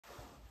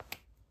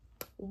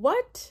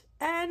What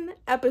an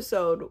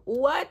episode.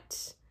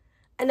 What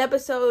an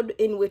episode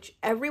in which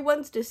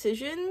everyone's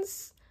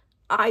decisions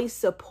I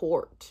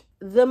support.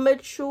 The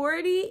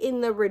maturity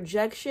in the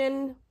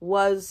rejection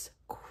was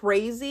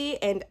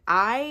crazy, and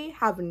I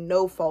have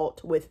no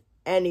fault with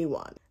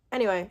anyone.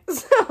 Anyway,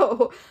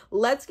 so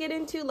let's get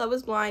into Love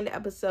is Blind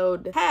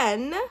episode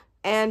 10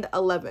 and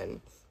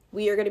 11.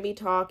 We are going to be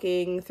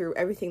talking through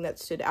everything that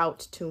stood out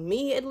to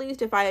me, at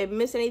least. If I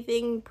miss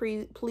anything,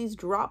 please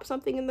drop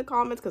something in the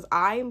comments, because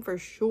I'm for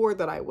sure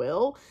that I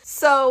will.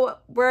 So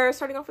we're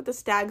starting off with the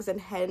Stags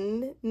and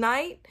Hen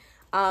night,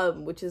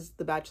 which is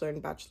the Bachelor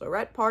and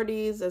Bachelorette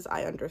parties, as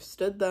I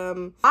understood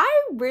them.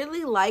 I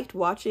really liked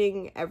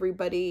watching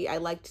everybody. I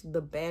liked the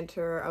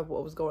banter of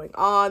what was going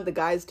on. The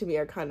guys, to me,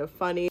 are kind of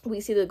funny.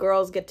 We see the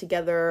girls get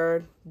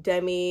together.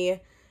 Demi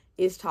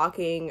is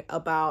talking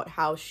about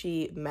how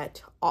she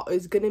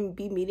is gonna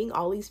be meeting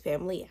Ollie's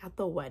family at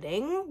the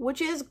wedding,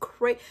 which is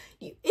crazy.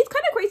 It's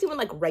kind of crazy when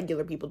like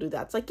regular people do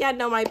that. It's like, yeah,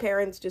 no, my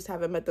parents just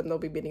haven't met them, they'll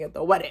be meeting at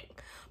the wedding.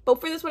 But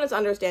for this one, it's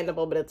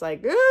understandable, but it's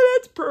like,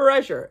 that's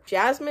pressure.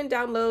 Jasmine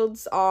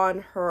downloads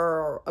on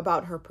her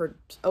about her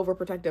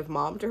overprotective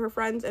mom to her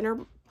friends, and her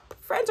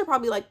friends are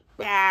probably like,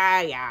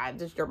 yeah,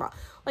 just your mom.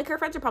 Like, her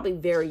friends are probably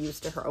very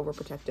used to her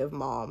overprotective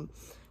mom.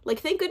 Like,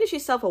 thank goodness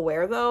she's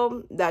self-aware,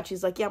 though, that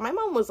she's like, yeah, my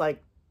mom was,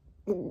 like,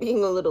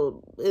 being a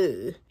little,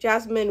 ugh.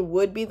 Jasmine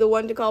would be the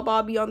one to call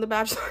Bobby on the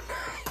Bachelor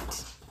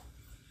night.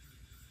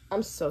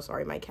 I'm so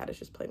sorry, my cat is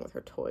just playing with her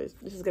toys.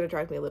 This is gonna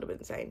drive me a little bit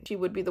insane. She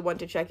would be the one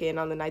to check in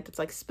on the night that's,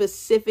 like,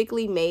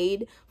 specifically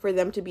made for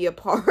them to be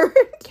apart.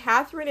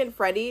 Catherine and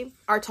Freddie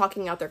are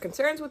talking out their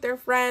concerns with their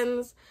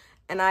friends,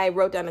 and I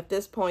wrote down at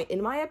this point,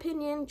 in my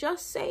opinion,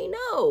 just say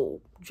no.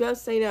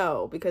 Just say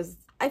no, because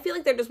I feel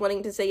like they're just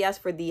wanting to say yes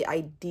for the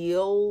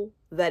ideal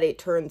that it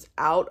turns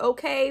out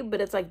okay,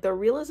 but it's like the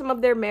realism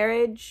of their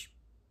marriage,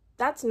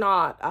 that's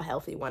not a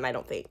healthy one, I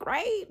don't think,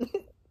 right?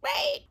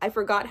 Right? I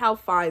forgot how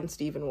fine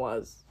Steven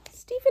was.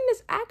 Steven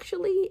is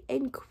actually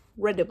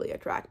incredibly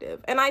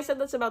attractive. And I said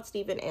this about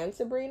Steven and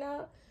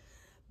Sabrina,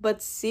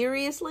 but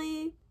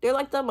seriously, they're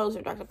like the most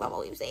attractive couple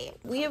we've seen.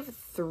 We have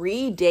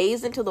 3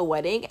 days into the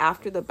wedding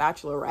after the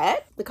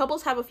Bachelorette. The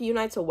couples have a few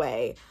nights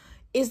away.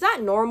 Is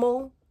that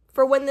normal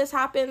for when this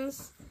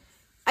happens?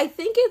 I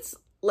think it's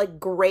like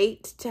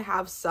great to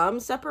have some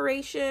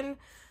separation,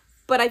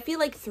 but I feel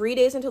like 3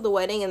 days until the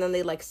wedding and then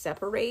they like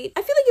separate.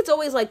 I feel like it's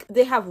always like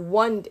they have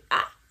one,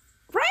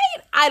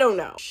 right? I don't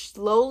know.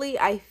 Slowly,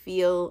 I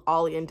feel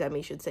Ollie and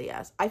Demi should say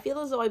yes. I feel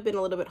as though I've been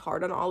a little bit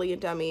hard on Ollie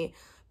and Demi,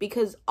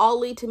 because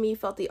Ollie to me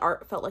felt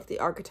like the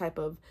archetype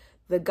of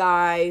the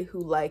guy who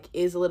like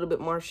is a little bit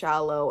more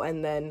shallow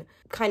and then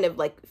kind of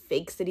like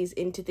fakes that he's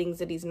into things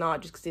that he's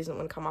not, just because he doesn't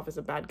want to come off as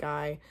a bad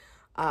guy.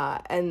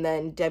 And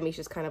then Demi's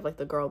just kind of like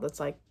the girl that's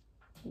like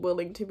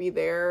willing to be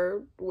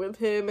there with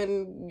him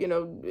and, you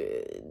know,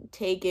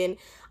 taken.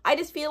 I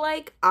just feel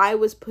like I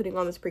was putting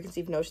on this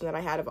preconceived notion that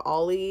I had of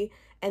Ollie,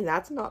 and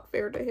that's not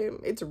fair to him.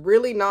 It's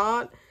really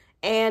not.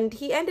 And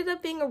he ended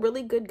up being a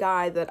really good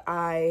guy that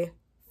I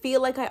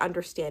feel like I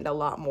understand a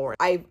lot more.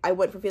 I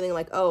went from feeling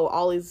like, oh,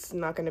 Ollie's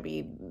not gonna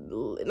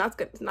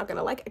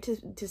like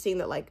it, to seeing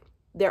that like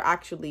they're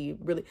actually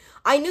really,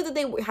 I knew that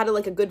they had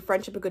like a good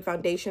friendship, a good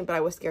foundation, but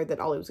I was scared that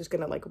Ollie was just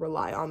gonna like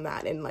rely on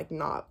that and like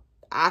not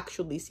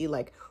actually see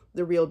like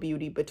the real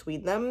beauty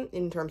between them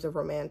in terms of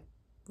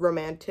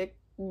romantic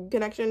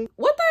connection.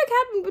 What the heck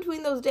happened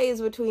between those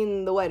days,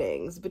 between the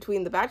weddings,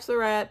 between the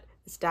Bachelorette,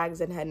 the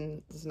Stags and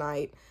Hens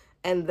night,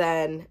 and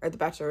then, or the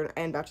Bachelor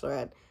and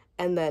Bachelorette,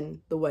 and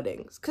then the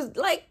weddings? Because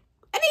like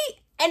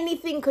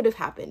anything could have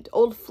happened.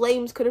 Old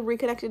flames could have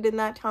reconnected in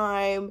that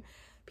time.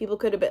 People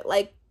could have been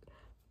like,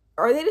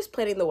 or are they just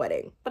planning the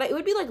wedding? But it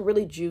would be like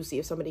really juicy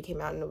if somebody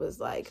came out and it was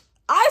like,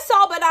 I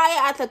saw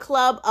Benaya at the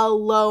club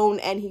alone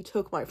and he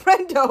took my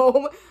friend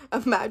home.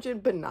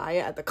 Imagine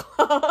Benaya at the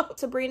club.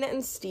 Sabrina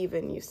and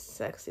Steven, you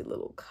sexy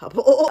little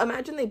couple.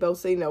 Imagine they both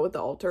say no at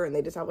the altar and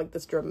they just have like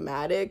this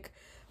dramatic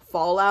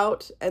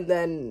fallout, and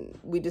then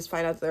we just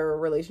find out their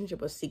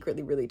relationship was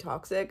secretly really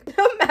toxic.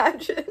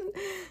 Imagine.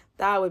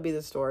 That would be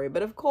the story.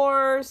 But of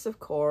course,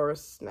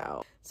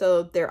 no.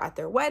 So they're at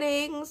their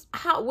weddings.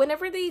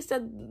 Whenever they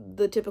said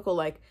the typical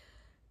like,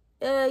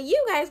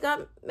 you guys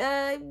got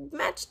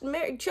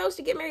chose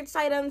to get married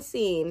sight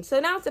unseen, so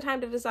now it's the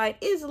time to decide,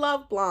 is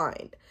love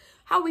blind?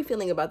 How are we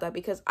feeling about that?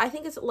 Because I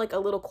think it's like a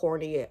little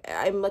corny.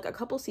 I'm like a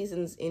couple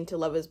seasons into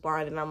Love is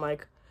Blind and I'm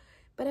like,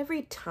 but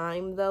every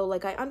time though,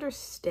 like I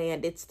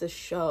understand it's the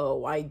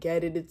show, I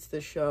get it, it's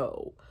the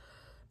show,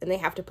 and they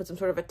have to put some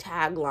sort of a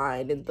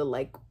tagline in the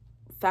like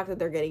fact that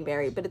they're getting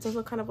married, but it's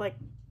also kind of like,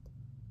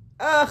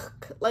 ugh,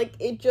 like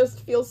it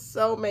just feels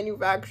so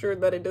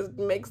manufactured that it just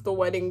makes the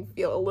wedding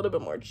feel a little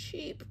bit more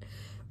cheap,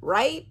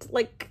 right?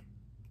 Like,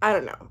 I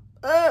don't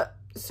know.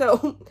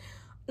 So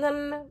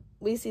then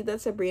we see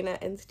that Sabrina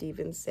and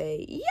Steven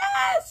say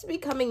yes,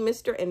 becoming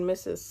Mr. and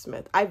Mrs.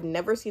 Smith. I've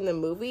never seen the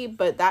movie,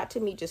 but that to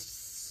me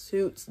just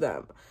suits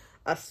them.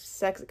 a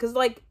sex, because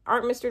like,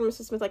 aren't Mr. and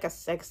Mrs. Smith like a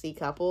sexy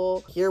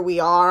couple? Here we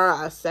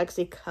are, a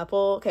sexy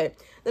couple. Okay,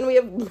 then we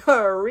have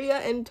Maria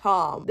and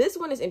Tom. This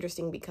one is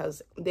interesting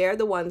because they're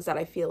the ones that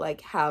I feel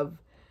like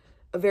have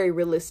a very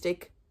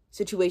realistic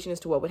situation as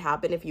to what would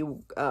happen if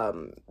you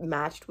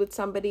matched with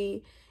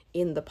somebody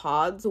in the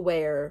pods,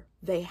 where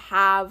they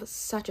have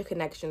such a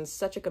connection,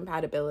 such a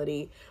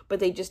compatibility,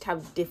 but they just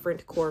have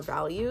different core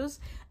values.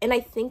 And I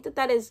think that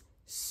that is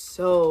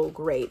so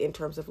great in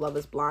terms of Love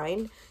is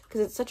Blind, because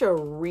it's such a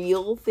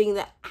real thing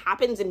that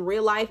happens in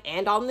real life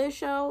and on this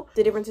show.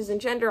 The differences in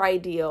gender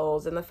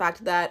ideals and the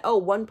fact that, oh,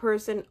 one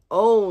person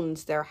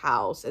owns their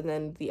house and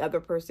then the other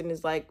person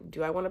is like,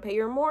 do I want to pay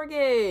your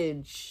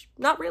mortgage?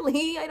 Not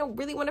really. I don't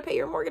really want to pay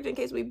your mortgage in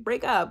case we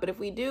break up, but if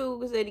we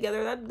do stay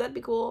together, that'd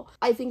be cool.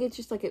 I think it's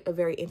just like a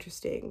very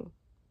interesting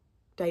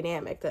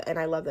dynamic, and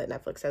I love that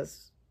Netflix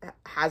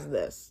has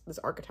this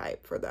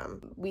archetype for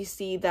them. We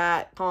see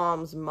that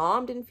Tom's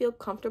mom didn't feel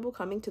comfortable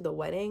coming to the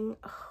wedding.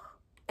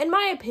 In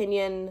my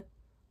opinion,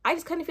 I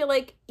just kind of feel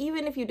like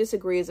even if you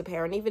disagree as a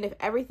parent, even if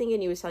everything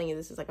in you is telling you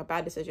this is like a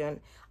bad decision,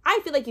 I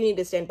feel like you need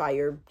to stand by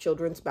your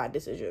children's bad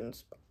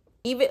decisions.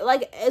 Even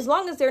like, as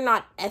long as they're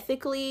not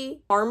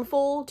ethically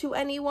harmful to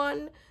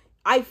anyone,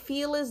 I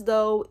feel as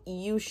though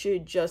you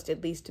should just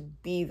at least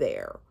be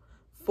there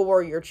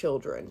for your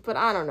children. But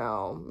I don't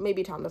know,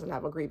 maybe Tom doesn't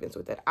have a grievance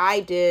with it. I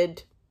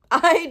did.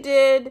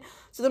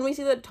 So then we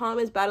see that Tom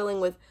is battling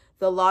with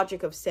the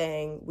logic of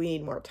saying we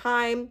need more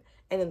time,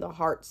 and then the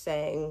heart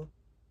saying,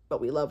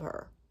 but we love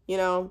her. You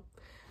know,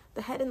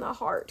 the head and the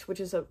heart, which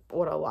is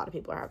what a lot of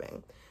people are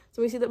having.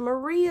 So we see that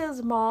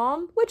Maria's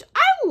mom, which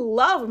I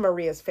love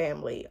Maria's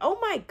family. Oh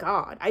my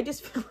God. I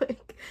just feel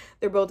like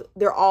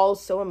they're all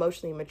so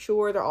emotionally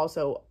mature. They're all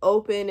so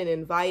open and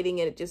inviting.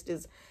 And it just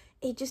is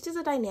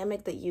a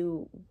dynamic that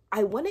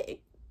I want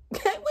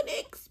to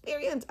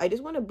experience. I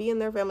just want to be in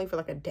their family for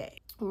like a day.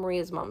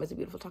 Maria's mom is a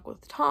beautiful talk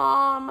with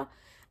Tom,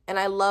 and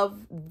I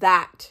love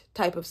that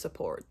type of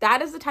support.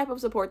 That is the type of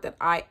support that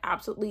I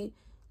absolutely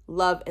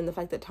love, and the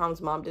fact that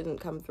Tom's mom didn't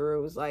come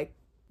through was like,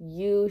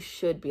 you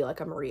should be like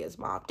a Maria's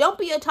mom. Don't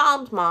be a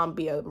Tom's mom,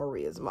 be a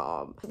Maria's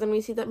mom. But then we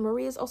see that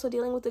Maria's also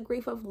dealing with the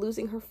grief of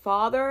losing her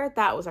father.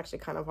 That was actually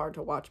kind of hard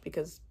to watch,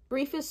 because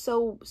grief is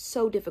so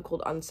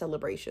difficult on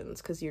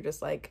celebrations, because you're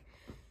just like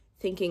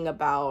thinking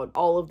about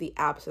all of the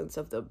absence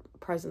of the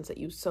presence that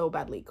you so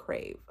badly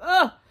crave.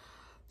 Ugh.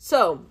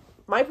 So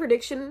my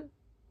prediction,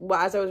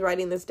 as I was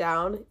writing this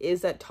down, is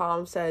that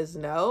Tom says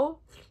no,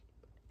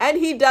 and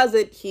he does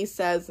it. He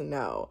says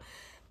no.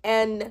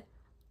 And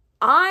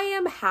I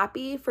am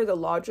happy for the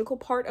logical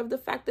part of the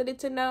fact that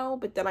it's a no,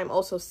 but then I'm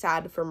also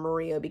sad for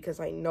Maria, because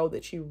I know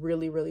that she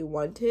really, really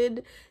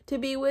wanted to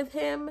be with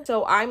him.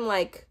 So I'm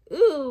like,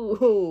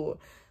 ooh,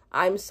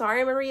 I'm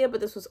sorry, Maria,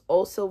 but this was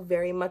also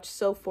very much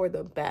so for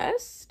the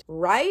best,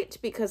 right?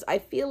 Because I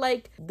feel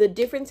like the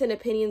difference in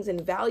opinions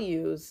and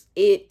values,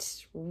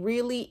 it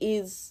really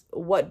is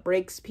what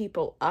breaks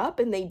people up,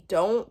 and they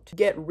don't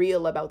get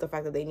real about the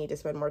fact that they need to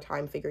spend more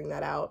time figuring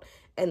that out.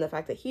 And the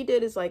fact that he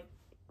did is like,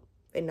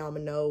 a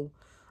no.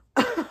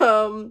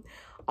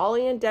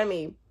 Ollie and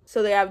Demi,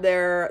 so they have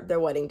their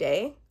wedding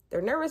day.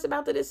 They're nervous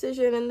about the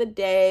decision and the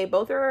day.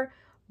 Both are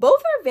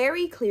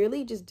very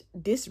clearly just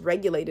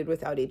dysregulated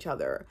without each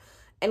other,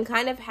 and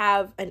kind of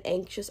have an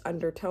anxious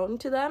undertone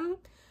to them.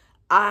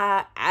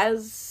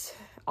 As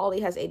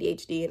Ollie has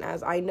ADHD, and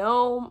as I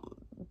know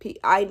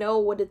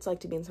what it's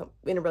like to be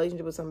in a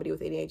relationship with somebody with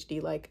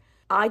ADHD. Like,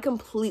 I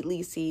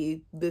completely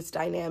see this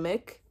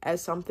dynamic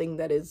as something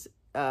that is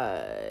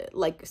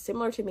like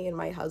similar to me and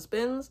my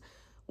husband's.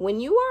 When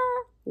you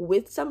are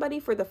with somebody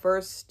for the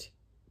first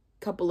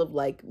couple of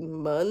like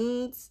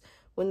months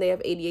when they have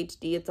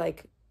ADHD, it's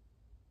like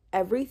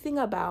everything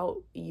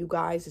about you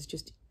guys is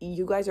just,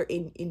 you guys are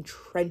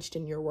entrenched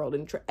in your world,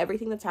 and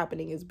everything that's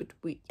happening is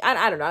between,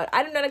 I don't know,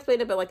 I don't know how to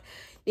explain it, but like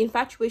the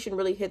infatuation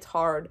really hits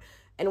hard.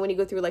 And when you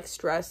go through like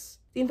stress,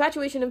 the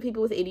infatuation of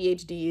people with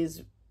ADHD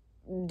is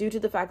due to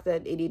the fact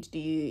that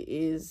ADHD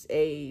is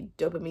a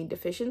dopamine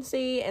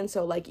deficiency, and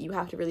so like you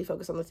have to really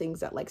focus on the things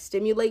that like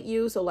stimulate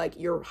you. So like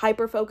you're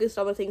hyper focused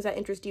on the things that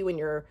interest you, and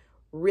you're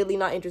really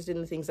not interested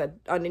in the things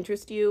that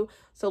uninterest you.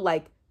 So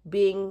like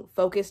being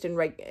focused and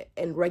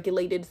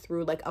regulated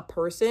through like a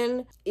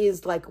person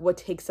is like what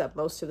takes up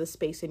most of the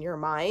space in your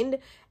mind.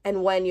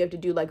 And when you have to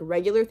do like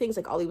regular things,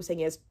 like Ollie was saying,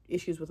 he has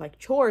issues with like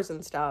chores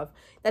and stuff,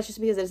 that's just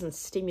because it doesn't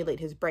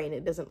stimulate his brain.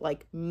 It doesn't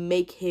like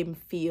make him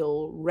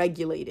feel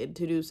regulated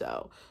to do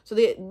so. So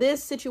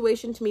this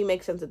situation to me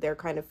makes sense that they're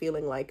kind of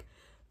feeling like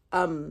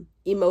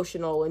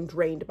emotional and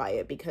drained by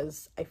it,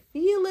 because I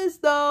feel as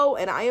though,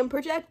 and I am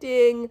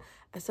projecting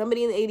as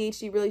somebody in the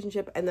ADHD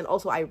relationship, and then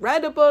also I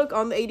read a book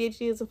on the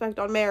ADHD's effect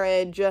on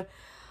marriage,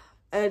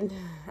 and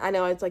I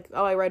know it's like,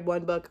 oh, I read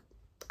one book.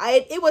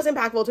 It was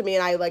impactful to me,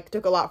 and I like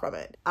took a lot from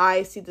it.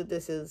 I see that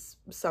this is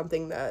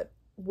something that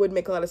would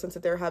make a lot of sense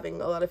that they're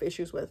having a lot of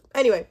issues with.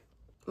 Anyway,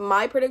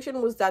 my prediction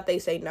was that they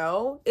say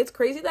no. It's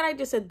crazy that I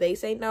just said they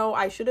say no.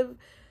 I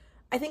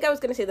think I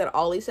was going to say that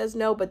Ollie says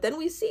no, but then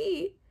we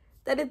see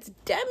that it's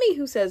Demi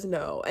who says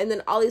no. And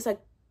then Ollie's like,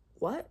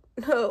 what?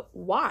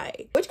 Why?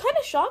 Which kind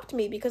of shocked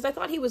me because I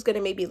thought he was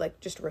gonna maybe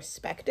like just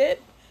respect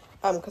it.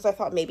 Because I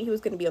thought maybe he was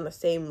going to be on the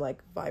same,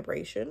 like,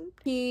 vibration.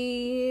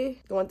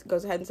 He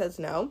goes ahead and says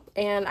no,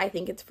 and I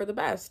think it's for the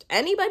best.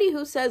 Anybody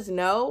who says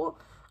no,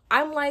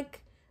 I'm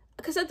like,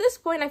 because at this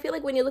point, I feel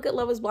like when you look at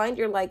Love is Blind,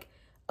 you're like,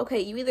 okay,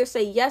 you either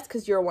say yes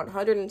because you're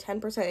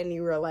 110% and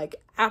you were, like,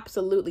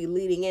 absolutely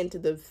leading into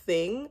the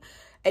thing,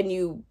 and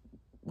you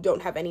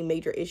don't have any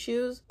major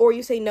issues, or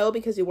you say no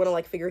because you want to,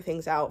 like, figure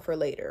things out for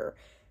later.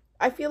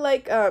 I feel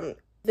like,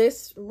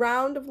 this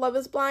round of Love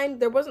is Blind,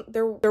 there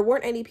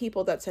weren't any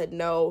people that said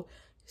no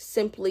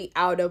simply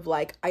out of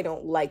like, I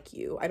don't like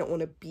you, I don't want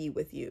to be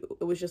with you.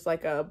 It was just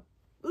like like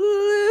we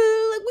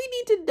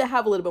need to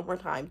have a little bit more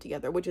time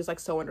together, which is like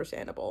so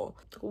understandable.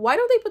 Why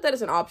don't they put that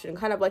as an option,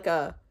 kind of like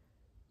a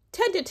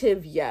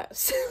tentative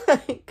yes?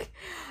 Like,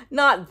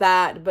 not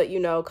that, but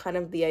you know, kind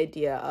of the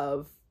idea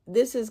of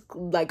this is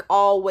like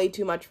all way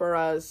too much for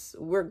us,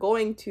 we're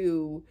going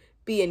to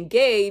be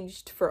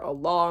engaged for a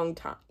long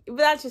time. But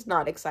that's just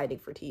not exciting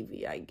for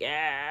TV, I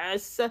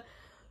guess.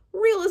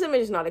 Realism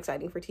is not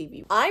exciting for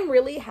TV. I'm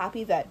really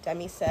happy that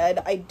Demi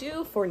said I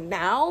do for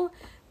now,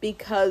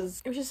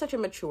 because it was just such a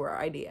mature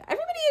idea.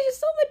 Everybody is just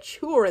so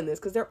mature in this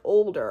because they're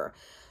older.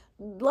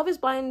 Love is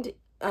Blind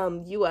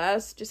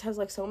US just has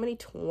like so many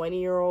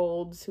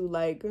 20-year-olds who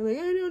like are like,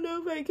 I don't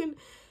know if I can.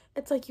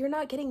 It's like, you're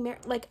not getting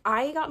married. Like,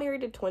 I got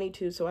married at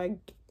 22, so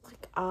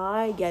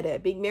I get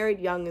it. Being married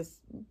young is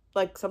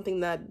like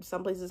something that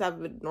some places have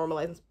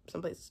normalized and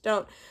some places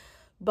don't.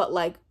 But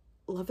like,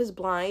 Love is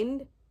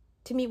Blind,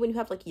 to me, when you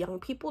have like young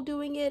people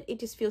doing it, it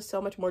just feels so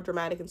much more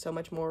dramatic and so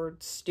much more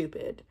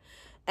stupid.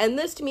 And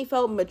this to me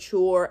felt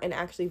mature and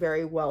actually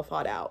very well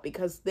thought out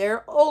because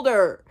they're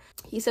older.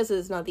 He says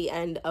it's not the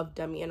end of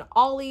Demi and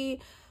Ollie,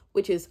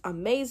 which is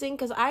amazing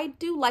because I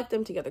do like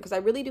them together, because I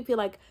really do feel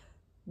like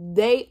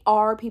they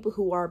are people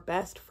who are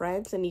best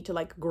friends and need to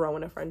like grow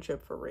in a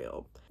friendship for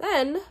real.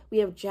 Then we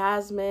have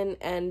Jasmine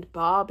and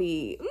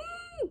Bobby.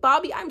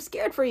 Bobby, I'm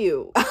scared for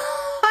you.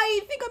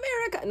 I think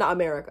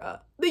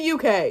the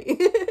UK.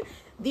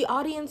 The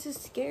audience is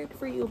scared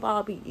for you,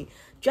 Bobby,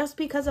 just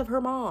because of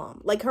her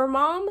mom. Like, her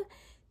mom,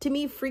 to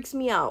me, freaks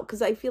me out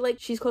because I feel like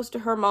she's close to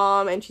her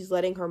mom and she's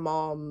letting her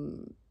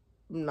mom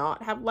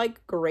not have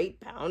like great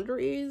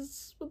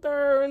boundaries with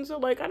her. And so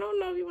like, I don't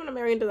know if you want to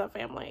marry into that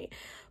family.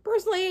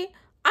 Personally,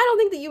 I don't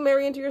think that you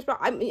marry into your spouse.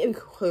 I mean,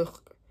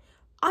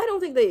 I don't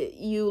think that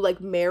you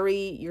like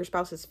marry your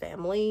spouse's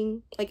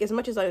family. Like, as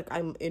much as like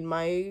I'm in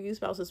my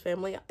spouse's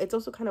family, it's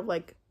also kind of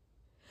like,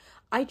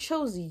 I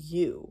chose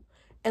you.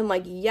 And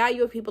like, yeah,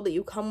 you have people that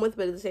you come with,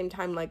 but at the same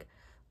time, like,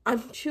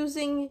 I'm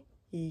choosing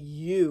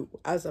you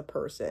as a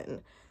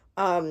person.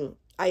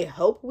 I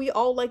hope we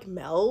all like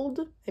meld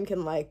and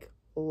can like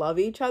love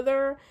each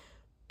other.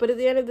 But at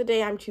the end of the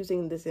day, I'm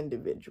choosing this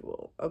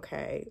individual,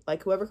 okay?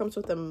 Like, whoever comes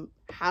with them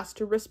has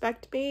to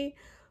respect me,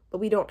 but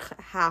we don't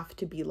have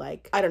to be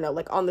like, I don't know,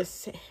 like on the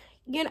same,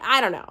 you know, I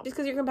don't know. Just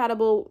because you're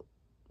compatible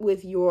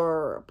with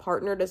your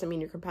partner doesn't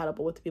mean you're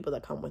compatible with the people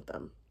that come with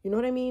them. You know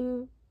what I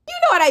mean? You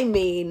know what I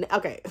mean.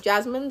 Okay,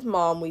 Jasmine's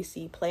mom, we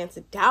see, plants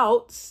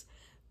doubts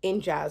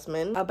in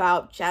Jasmine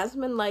about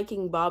Jasmine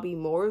liking Bobby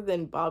more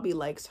than Bobby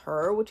likes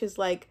her, which is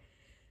like,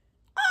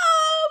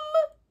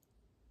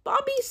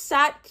 Bobby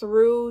sat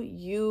through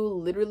you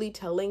literally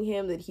telling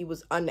him that he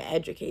was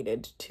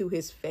uneducated to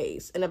his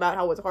face, and about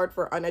how it's hard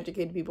for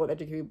uneducated people and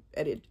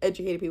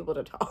educated people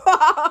to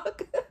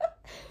talk.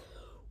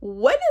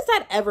 When has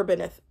that ever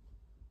been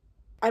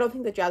I don't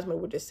think that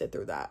Jasmine would just sit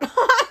through that.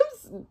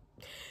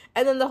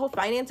 And then the whole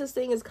finances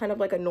thing is kind of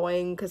like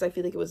annoying because I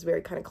feel like it was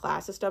very kind of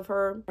classist of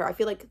her. I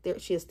feel like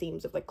she has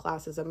themes of like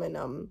classism and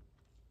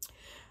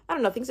I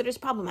don't know, things that are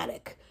just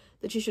problematic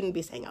that she shouldn't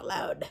be saying out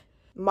loud.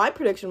 My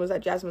prediction was that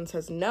Jasmine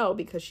says no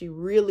because she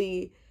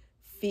really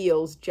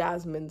feels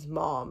Jasmine's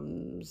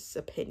mom's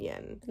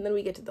opinion. And then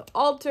we get to the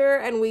altar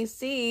and we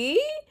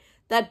see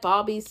that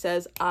Bobby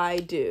says, I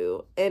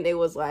do. And it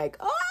was like,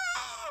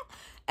 ah!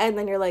 And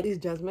then you're like, is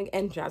Jasmine?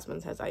 And Jasmine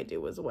says, I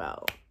do as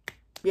well.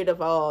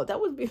 Beautiful.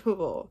 That was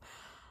beautiful.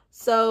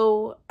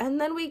 So,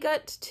 and then we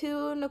get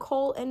to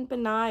Nicole and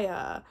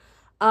Benaya.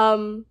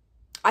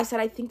 I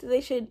said I think that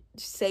they should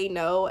say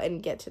no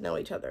and get to know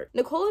each other.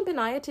 Nicole and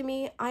Benaya, to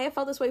me, I have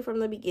felt this way from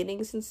the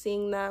beginning since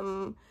seeing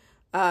them,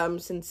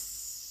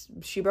 since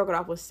she broke it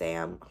off with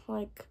Sam.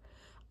 Like,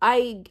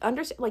 I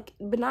understand, like,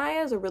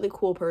 Benaya is a really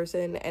cool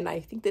person, and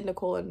I think that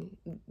Nicole and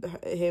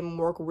him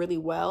work really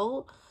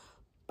well.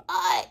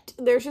 But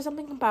there's just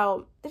something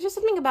about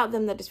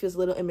them that just feels a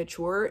little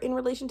immature in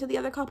relation to the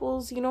other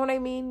couples. You know what I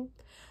mean?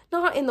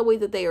 Not in the way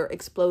that they are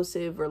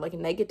explosive or like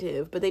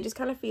negative, but they just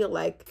kind of feel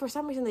like, for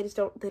some reason, they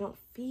don't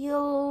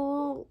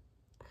feel,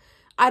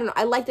 I don't know.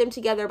 I like them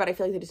together, but I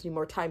feel like they just need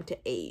more time to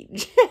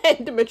age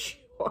and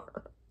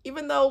mature.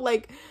 Even though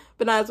like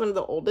Benaya's one of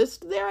the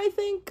oldest there, I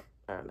think.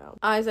 I don't know.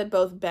 I said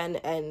both Ben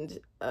and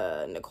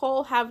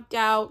Nicole have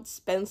doubts.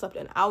 Ben slept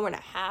an hour and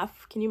a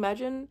half. Can you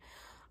imagine?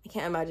 I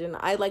can't imagine.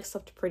 I like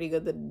slept pretty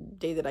good the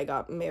day that I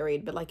got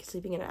married, but like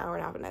sleeping an hour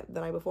and a half the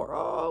night before.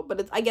 Oh,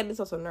 but I get it's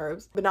also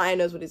nerves. But Naya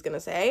knows what he's gonna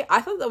say.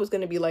 I thought that was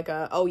gonna be like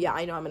oh yeah,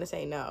 I know I'm gonna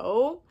say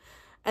no.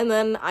 And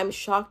then I'm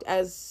shocked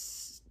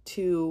as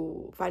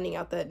to finding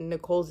out that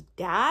Nicole's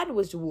dad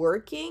was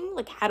working,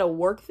 like had a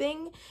work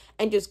thing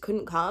and just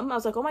couldn't come. I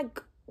was like, oh my,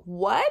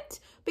 what?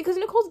 Because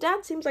Nicole's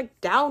dad seems like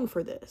down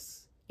for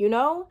this, you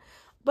know?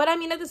 But I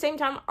mean, at the same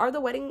time, the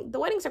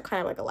weddings are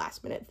kind of like a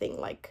last minute thing.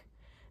 Like,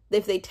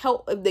 if they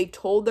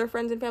told their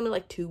friends and family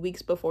like 2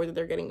 weeks before that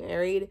they're getting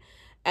married,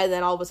 and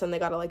then all of a sudden they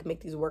gotta like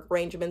make these work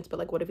arrangements. But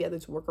like, what if you had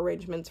these work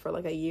arrangements for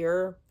like a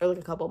year or like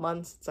a couple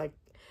months? It's like,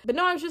 but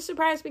no, I was just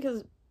surprised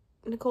because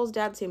Nicole's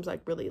dad seems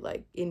like really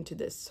like into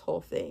this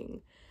whole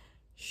thing.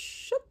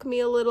 Shook me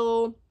a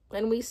little.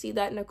 And we see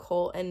that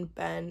Nicole and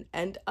Ben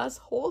end us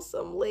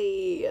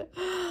wholesomely.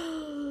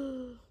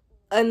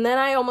 And then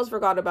I almost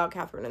forgot about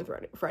Catherine and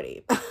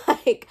Freddie.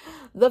 Like,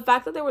 the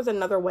fact that there was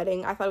another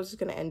wedding, I thought it was just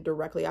going to end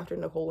directly after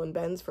Nicole and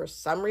Ben's for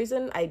some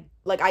reason. I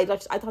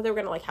thought they were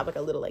going to, like, have, like,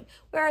 a little, like,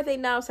 where are they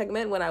now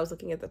segment when I was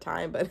looking at the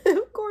time. But,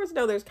 of course,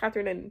 no, there's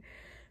Catherine and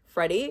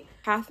Freddie.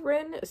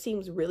 Catherine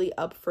seems really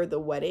up for the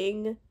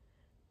wedding.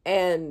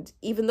 And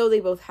even though they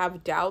both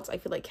have doubts, I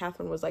feel like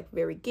Catherine was, like,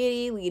 very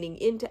giddy, leaning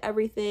into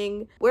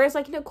everything. Whereas,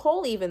 like,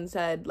 Nicole even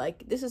said,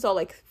 like, this is all,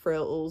 like,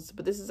 frills,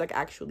 but this is, like,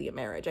 actually a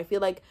marriage. I feel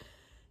like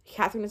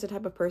Catherine is the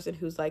type of person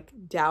who's like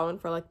down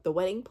for like the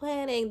wedding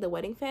planning, the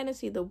wedding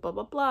fantasy, the blah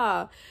blah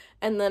blah,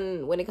 and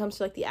then when it comes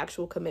to like the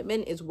actual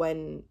commitment is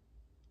when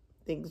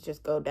things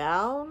just go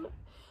down.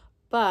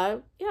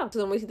 But yeah, so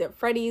then we see that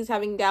Freddie's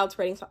having doubts.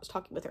 Freddie starts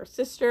talking with his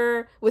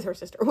sister.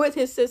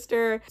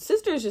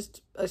 Sister's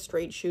just a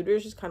straight shooter,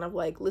 just kind of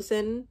like,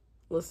 listen,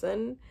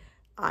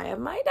 I have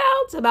my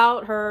doubts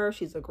about her.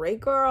 She's a great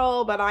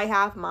girl, but I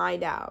have my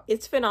doubts.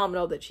 It's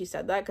phenomenal that she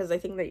said that, because I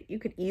think that you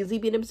could easily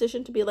be in a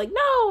position to be like,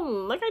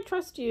 no, like, I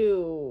trust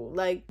you.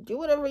 Like, do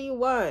whatever you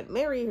want.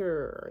 Marry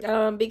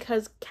her.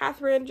 Because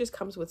Catherine just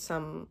comes with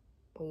some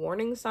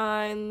warning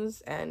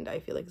signs, and I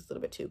feel like it's a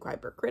little bit too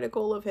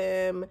hypercritical of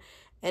him.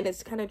 And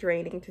it's kind of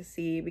draining to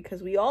see,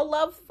 because we all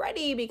love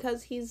Freddie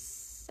because he's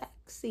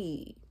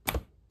sexy.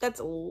 That's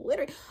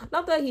literally,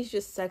 not that he's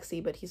just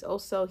sexy, but he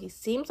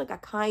seems like a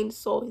kind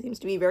soul. He seems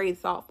to be very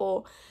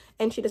thoughtful,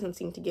 and she doesn't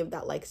seem to give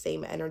that like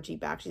same energy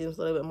back. She seems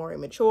a little bit more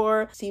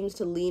immature, seems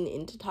to lean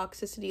into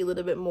toxicity a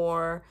little bit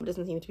more.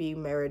 Doesn't seem to be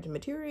marriage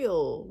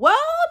material. Well,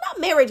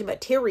 not marriage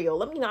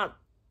material. I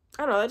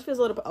don't know, that feels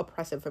a little bit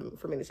oppressive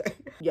for me to say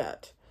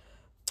yet.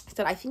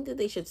 So I think that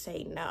they should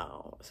say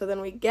no. So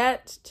then we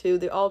get to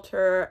the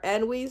altar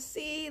and we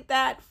see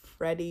that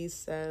Freddie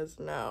says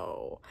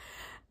no.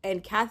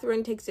 And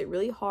Catherine takes it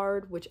really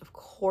hard, which of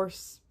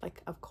course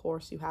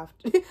you have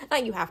to.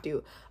 Not you have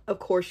to. Of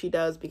course she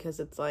does,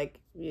 because it's like,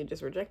 you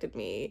just rejected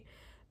me.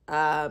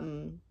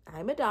 I'm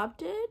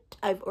adopted.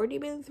 I've already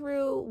been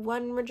through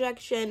one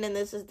rejection, and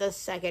this is the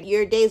second.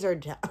 Your days are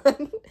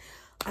done.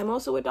 I'm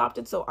also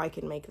adopted, so I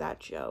can make that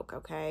joke,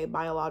 okay?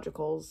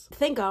 Biologicals.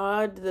 Thank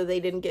God that they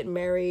didn't get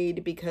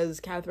married,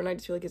 because Catherine, I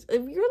just feel like, if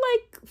you're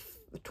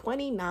like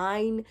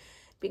 29...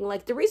 being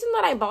like, the reason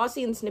that I'm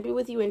bossy and snippy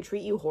with you and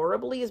treat you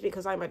horribly is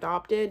because I'm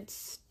adopted.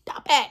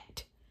 Stop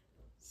it.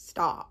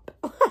 Stop.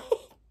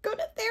 Go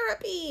to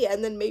therapy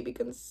and then maybe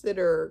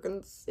consider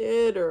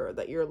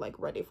that you're like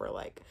ready for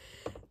like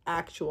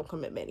actual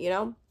commitment, you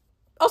know?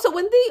 Also,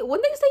 when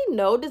they say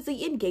no, does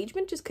the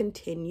engagement just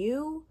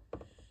continue?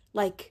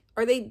 Like,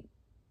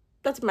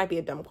 that might be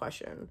a dumb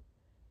question.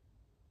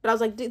 But I was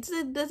like, does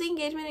the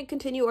engagement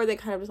continue, or are they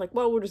kind of just like,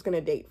 well, we're just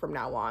gonna date from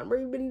now on.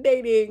 We've been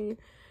dating.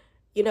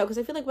 You know, because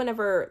I feel like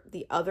whenever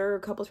the other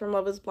couples from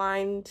Love is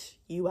Blind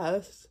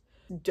US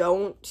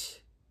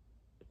don't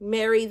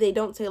marry, they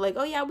don't say like,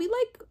 oh yeah, we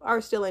like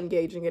are still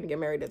engaged and gonna get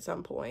married at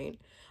some point.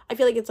 I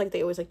feel like it's like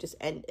they always like just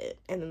end it,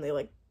 and then they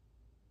like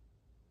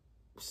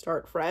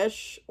start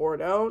fresh or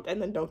don't,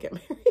 and then don't get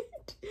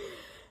married.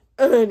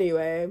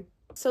 Anyway,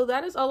 so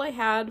that is all I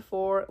had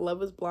for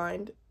Love is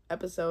Blind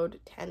episode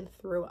 10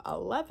 through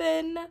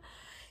 11.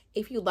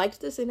 If you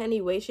liked this in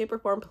any way, shape, or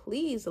form,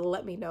 please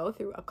let me know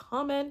through a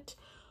comment.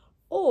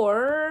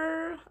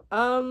 Or,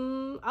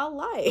 I'll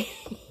lie.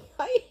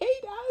 I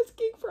hate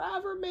asking for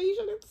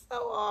affirmation. It's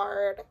so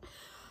hard.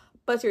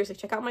 But seriously,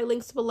 check out my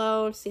links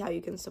below to see how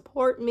you can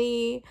support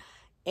me.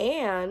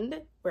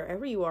 And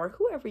wherever you are,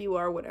 whoever you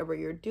are, whatever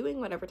you're doing,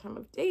 whatever time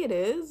of day it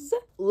is,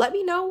 let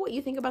me know what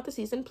you think about the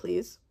season,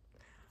 please.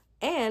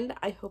 And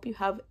I hope you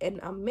have an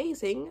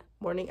amazing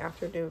morning,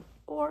 afternoon,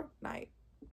 or night.